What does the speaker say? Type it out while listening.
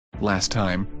Last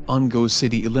time, on Go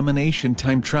City Elimination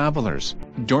Time Travelers,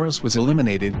 Doris was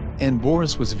eliminated, and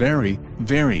Boris was very,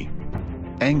 very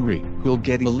angry. Who'll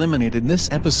get eliminated this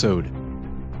episode?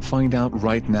 Find out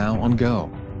right now on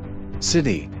Go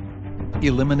City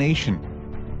Elimination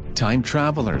Time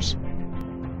Travelers.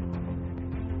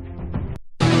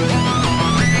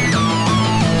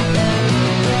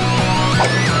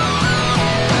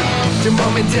 To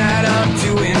mom and dad, I'm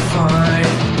doing fine.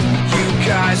 You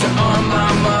guys are on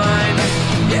my mind.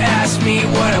 You asked me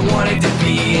what I wanted to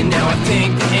be, and now I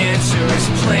think the answer is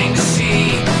plain to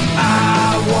see.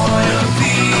 I wanna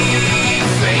be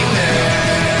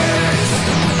famous.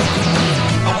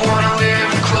 I wanna live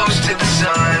close to the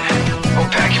sun. I'll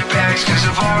pack your bags cause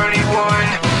I've already won.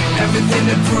 Everything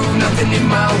to prove, nothing in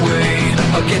my way.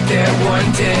 I'll get there one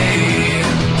day.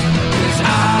 Cause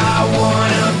I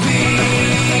wanna be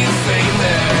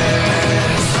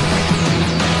famous.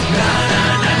 Na na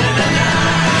na na na na.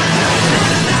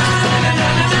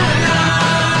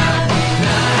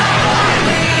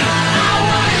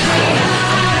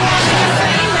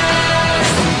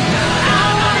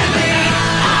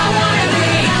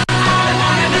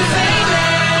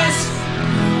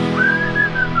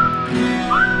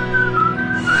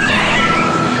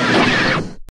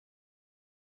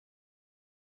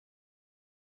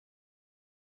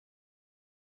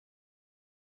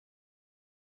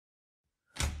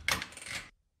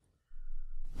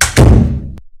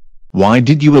 Why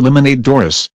did you eliminate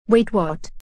Doris? Wait,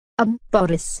 what?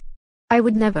 Boris. I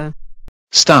would never.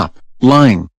 Stop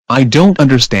lying. I don't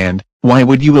understand. Why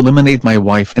would you eliminate my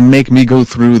wife and make me go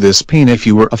through this pain if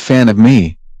you were a fan of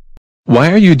me?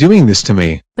 Why are you doing this to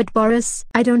me? But Boris,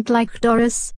 I don't like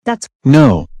Doris, that's—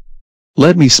 No.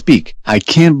 Let me speak. I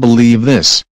can't believe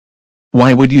this.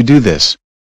 Why would you do this?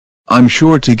 I'm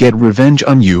sure to get revenge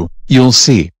on you, you'll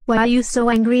see. Why are you so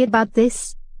angry about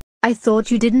this? I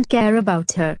thought you didn't care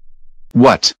about her.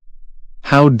 What?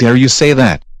 How dare you say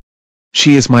that?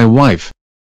 She is my wife.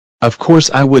 Of course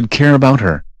I would care about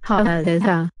her. Ha ha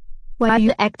ha. Why are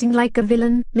you acting like a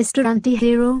villain, Mr.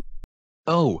 Anti-Hero?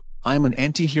 Oh, I'm an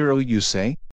anti-hero you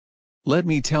say? Let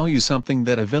me tell you something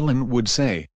that a villain would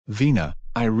say. Vina,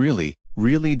 I really,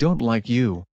 really don't like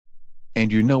you. And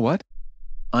you know what?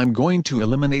 I'm going to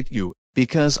eliminate you,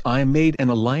 because I made an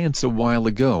alliance a while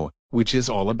ago, which is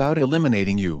all about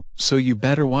eliminating you, so you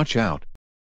better watch out.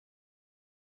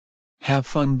 Have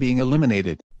fun being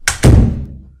eliminated.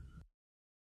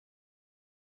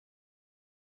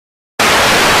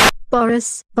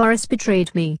 Boris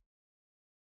betrayed me.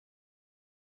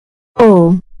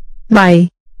 Oh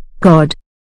my God.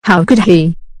 How could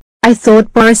he? I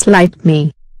thought Boris liked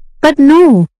me. But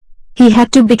no. He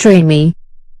had to betray me.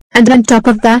 And on top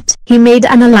of that, he made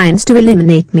an alliance to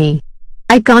eliminate me.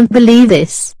 I can't believe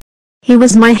this. He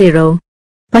was my hero.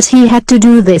 But he had to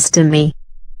do this to me.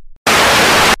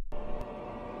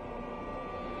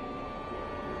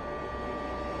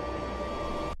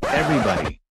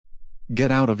 Everybody,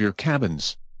 get out of your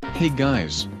cabins. Hey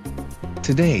guys.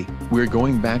 Today, we're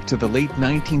going back to the late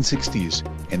 1960s,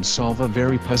 and solve a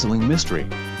very puzzling mystery.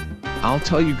 I'll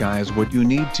tell you guys what you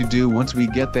need to do once we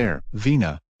get there.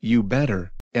 Vina, you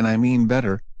better, and I mean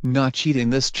better, not cheat in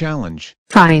this challenge.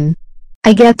 Fine.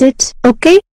 I get it,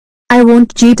 okay? I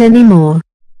won't cheat anymore.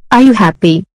 Are you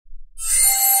happy?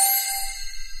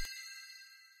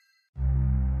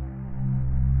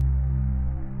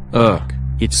 Ugh,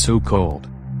 it's so cold.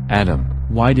 Adam,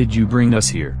 why did you bring us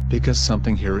here? Because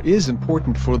something here is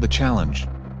important for the challenge.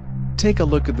 Take a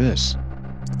look at this.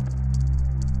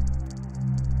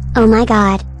 Oh my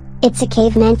God. It's a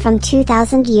caveman from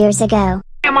 2,000 years ago.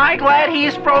 Am I glad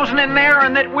he's frozen in there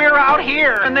and that we're out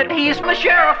here and that he's the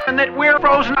sheriff and that we're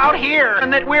frozen out here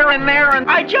and that we're in there and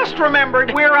I just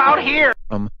remembered we're out here.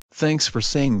 Thanks for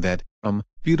saying that,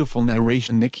 beautiful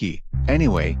narration, Nikki.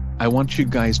 Anyway, I want you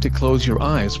guys to close your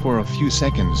eyes for a few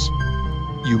seconds.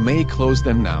 You may close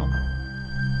them now.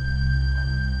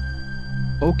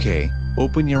 Okay,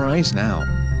 open your eyes now.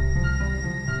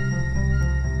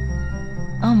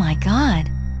 Oh my God.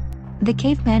 The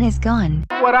caveman is gone.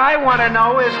 What I want to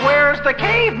know is where's the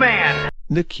caveman?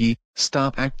 Nikki,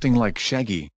 stop acting like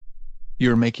Shaggy.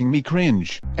 You're making me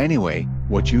cringe. Anyway,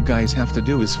 what you guys have to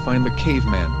do is find the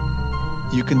caveman.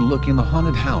 You can look in the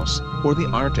haunted house, or the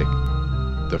Arctic.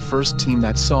 The first team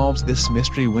that solves this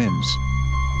mystery wins.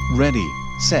 Ready,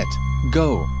 set,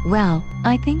 go. Well,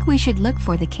 I think we should look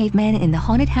for the caveman in the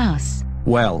haunted house.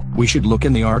 Well, we should look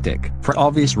in the Arctic, for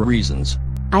obvious reasons.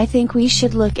 I think we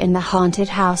should look in the haunted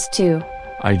house too.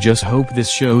 I just hope this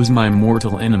shows my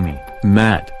mortal enemy,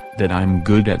 Matt, that I'm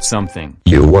good at something.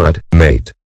 You what,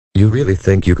 mate? You really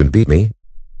think you can beat me?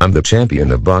 I'm the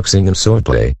champion of boxing and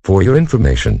swordplay. For your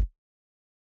information,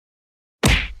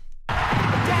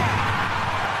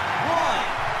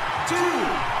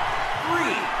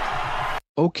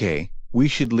 Okay, we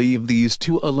should leave these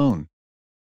two alone.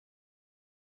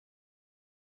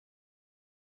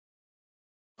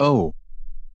 Oh.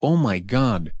 Oh my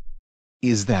God.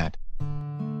 Is that?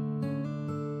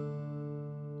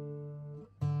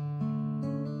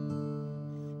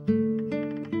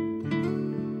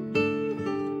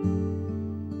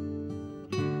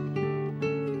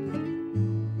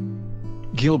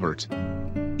 Gilbert.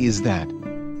 Is that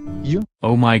you?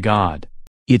 Oh my God.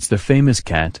 It's the famous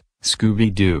cat,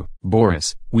 Scooby-Doo.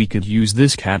 Boris, we could use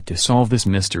this cat to solve this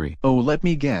mystery. Oh, let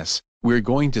me guess. We're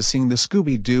going to sing the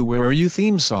Scooby-Doo Where Are You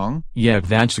theme song? Yeah,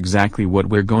 that's exactly what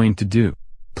we're going to do.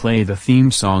 Play the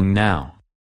theme song now.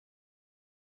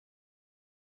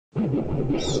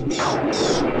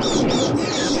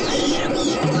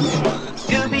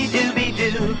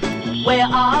 Scooby-Dooby-Doo, where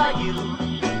are you?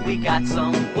 We got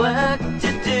some work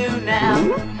to do now.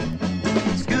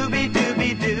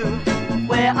 Scooby-Dooby-Doo,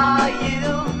 where are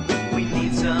you? We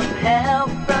need some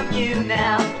help from you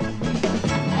now.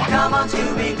 Come on,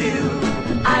 Scooby-Doo,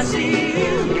 I see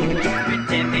you,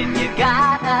 pretending you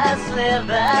got a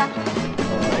sliver.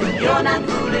 You're not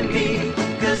fooling me,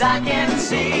 'cause I can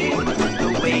see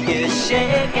the way you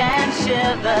shake and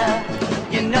shiver.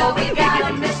 You know we got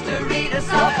a mystery to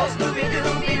solve, so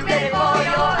Scooby-Doo, be ready for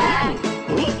your act.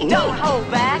 Don't hold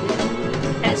back,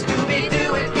 and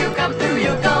Scooby-Doo, if you come through,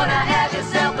 you're gonna have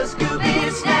yourself a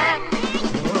Scooby snack.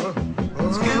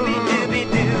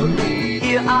 Scooby-Dooby-Doo,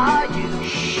 here are you.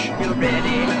 You're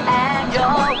ready and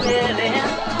you're willing.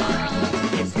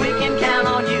 If we can count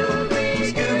on you,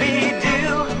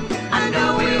 Scooby-Doo, I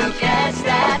know we'll catch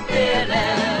that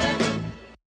feeling.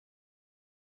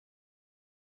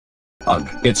 Ugh,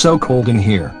 it's so cold in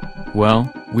here.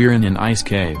 Well, we're in an ice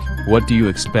cave. What do you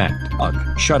expect?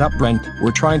 Ugh, shut up, Brent.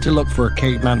 We're trying to look for a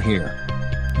caveman here.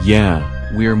 Yeah,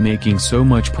 we're making so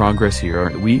much progress here,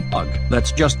 aren't we? Ugh,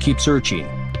 let's just keep searching.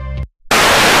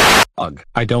 Ugh,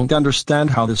 I don't understand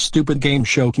how this stupid game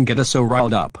show can get us so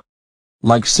riled up.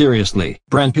 Like seriously,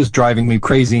 Brent is driving me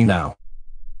crazy now.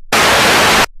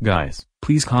 Guys,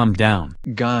 please calm down.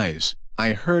 Guys,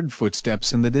 I heard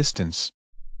footsteps in the distance.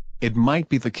 It might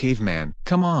be the caveman.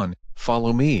 Come on,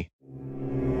 follow me.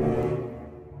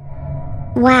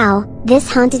 Wow,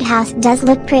 this haunted house does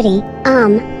look pretty.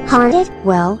 Haunted?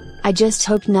 Well, I just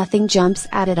hope nothing jumps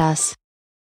out at us.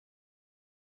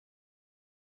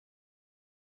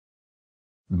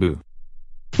 Boo.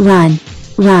 Run,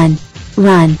 run,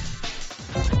 run.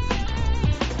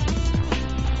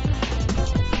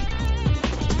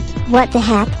 What the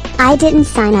heck? I didn't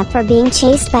sign up for being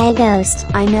chased by a ghost.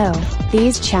 I know,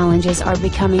 these challenges are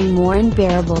becoming more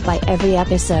unbearable by every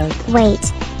episode.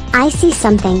 Wait. I see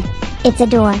something. It's a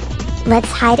door. Let's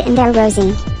hide in there,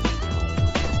 Rosie.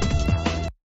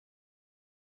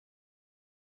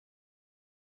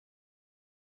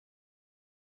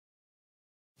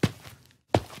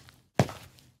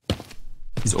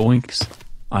 Zoinks.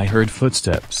 I heard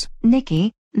footsteps.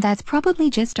 Nikki, that's probably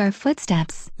just our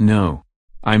footsteps. No.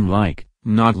 I'm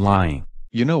not lying.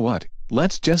 You know what,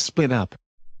 let's just split up.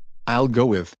 I'll go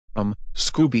with,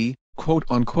 Scooby, quote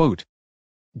unquote.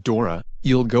 Dora,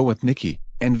 you'll go with Nikki,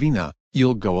 and Vina,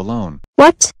 you'll go alone.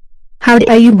 What? How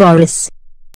dare you, Boris?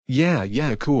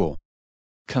 Yeah, cool.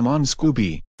 Come on,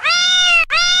 Scooby.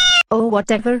 Oh,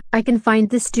 whatever, I can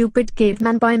find this stupid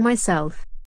caveman by myself.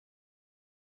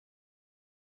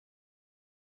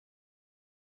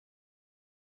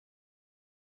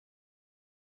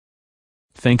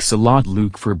 Thanks a lot,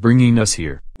 Luke, for bringing us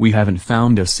here. We haven't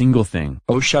found a single thing.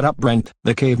 Oh, shut up, Brent.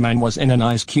 The caveman was in an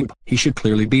ice cube. He should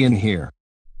clearly be in here.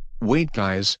 Wait,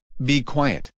 guys, be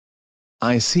quiet.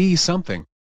 I see something.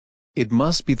 It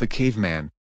must be the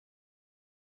caveman.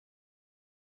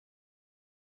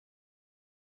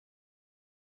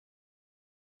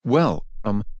 Well,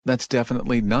 that's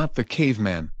definitely not the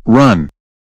caveman. Run!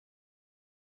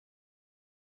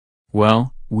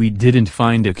 Well, we didn't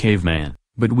find a caveman,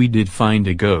 but we did find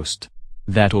a ghost.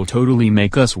 That'll totally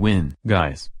make us win.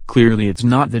 Guys, clearly it's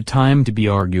not the time to be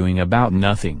arguing about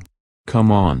nothing.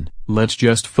 Come on, let's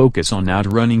just focus on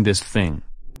outrunning this thing.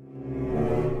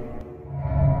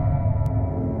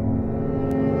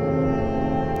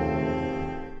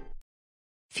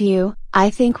 Phew, I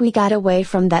think we got away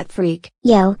from that freak.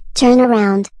 Yo, turn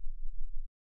around.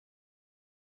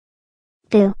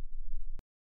 Boo.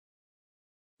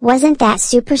 Wasn't that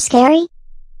super scary?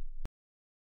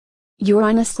 You're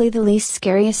honestly the least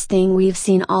scariest thing we've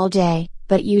seen all day,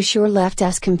 but you sure left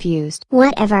us confused.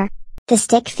 Whatever. The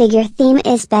stick figure theme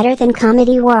is better than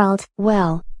Comedy World.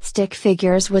 Well, stick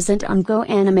figures wasn't on Go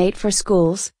Animate for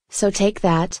schools, so take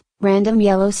that, random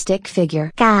yellow stick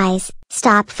figure. Guys,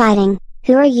 stop fighting.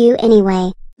 Who are you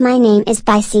anyway? My name is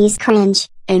Pisces Cringe.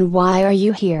 And why are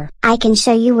you here? I can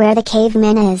show you where the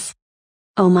caveman is.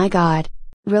 Oh my god.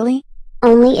 Really?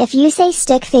 Only if you say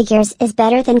Stick Figures is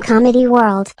better than Comedy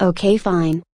World. Okay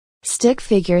fine. Stick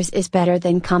Figures is better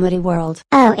than Comedy World.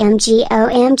 OMG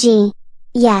OMG.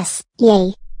 Yes,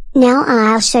 yay. Now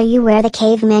I'll show you where the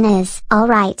caveman is.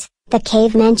 Alright, the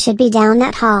caveman should be down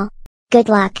that hall. Good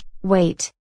luck.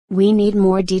 Wait. We need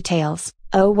more details.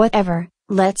 Oh whatever,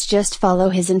 let's just follow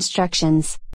his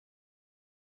instructions.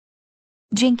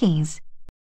 Jinkies.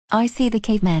 I see the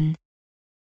caveman.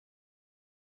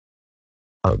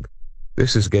 Ugh.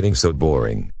 This is getting so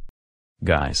boring.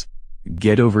 Guys.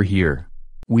 Get over here.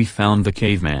 We found the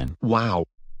caveman. Wow.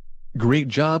 Great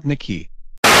job, Nikki.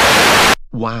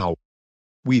 Wow.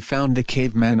 We found the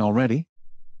caveman already?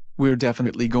 We're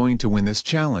definitely going to win this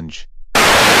challenge.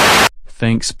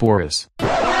 Thanks, Boris.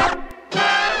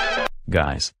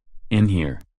 Guys. In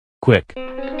here. Quick.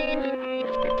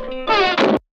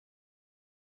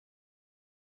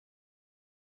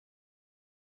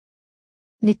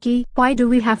 Nikki, why do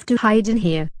we have to hide in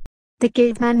here? The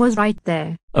caveman was right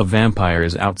there. A vampire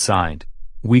is outside.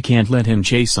 We can't let him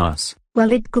chase us.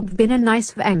 Well, it could have been a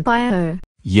nice vampire.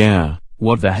 Yeah,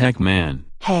 what the heck, man?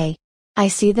 Hey. I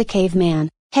see the caveman.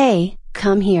 Hey,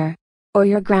 come here. Or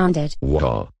you're grounded.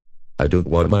 Wow. I don't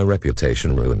want my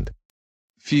reputation ruined.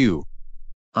 Phew.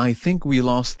 I think we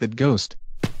lost that ghost.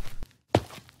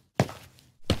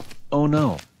 Oh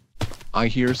no. I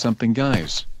hear something,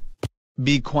 guys.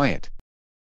 Be quiet.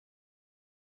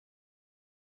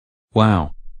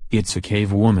 Wow. It's a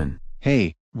cave woman.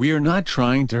 Hey, we're not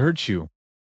trying to hurt you.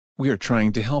 We're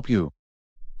trying to help you.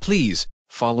 Please,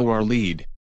 follow our lead.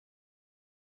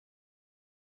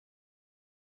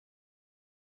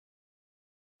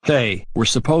 Hey, we're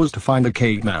supposed to find a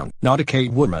caveman, not a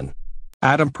cave woman.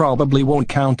 Adam probably won't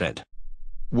count it.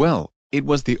 Well, it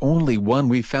was the only one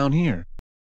we found here.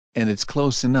 And it's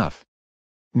close enough.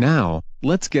 Now,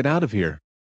 let's get out of here.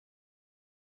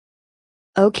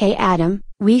 Okay Adam,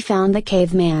 we found the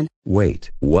caveman.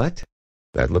 Wait, what?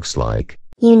 That looks like...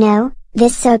 You know,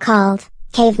 this so-called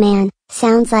caveman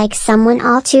sounds like someone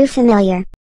all too familiar.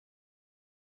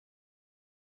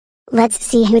 Let's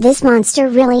see who this monster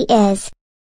really is.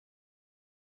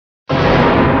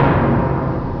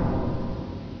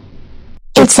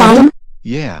 It's Adam?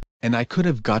 Yeah, and I could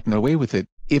have gotten away with it,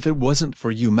 if it wasn't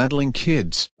for you meddling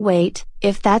kids. Wait,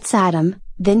 if that's Adam,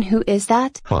 then who is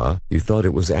that? Huh? You thought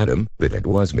it was Adam, but it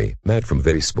was me, Matt from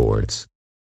Very Sports.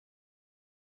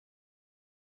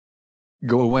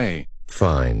 Go away.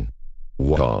 Fine.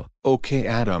 Wow. Okay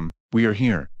Adam, we're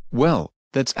here. Well,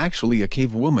 that's actually a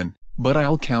cave woman, but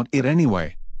I'll count it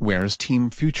anyway. Where's Team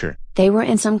Future? They were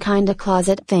in some kinda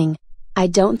closet thing. I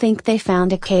don't think they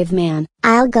found a caveman.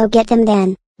 I'll go get them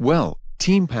then. Well,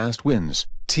 Team Past wins,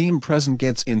 Team Present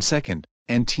gets in second,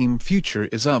 and Team Future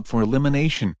is up for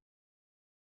elimination.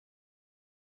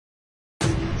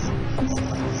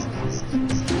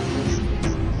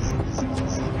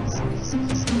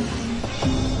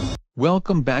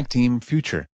 Welcome back Team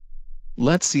Future.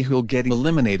 Let's see who'll get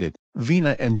eliminated.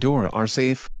 Vina and Dora are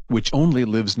safe, which only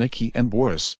lives Nikki and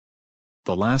Boris.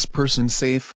 The last person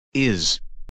safe is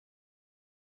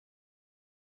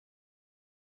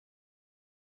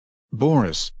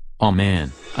Boris. Oh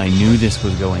man, I knew this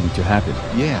was going to happen.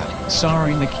 Yeah,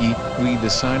 sorry Nikki, we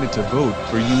decided to vote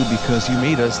for you because you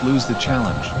made us lose the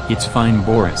challenge. It's fine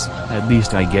Boris, at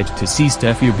least I get to see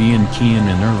Steffi B and Kian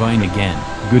and Irvine again.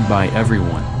 Goodbye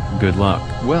everyone, good luck.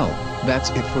 Well,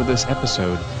 that's it for this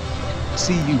episode.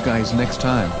 See you guys next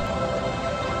time.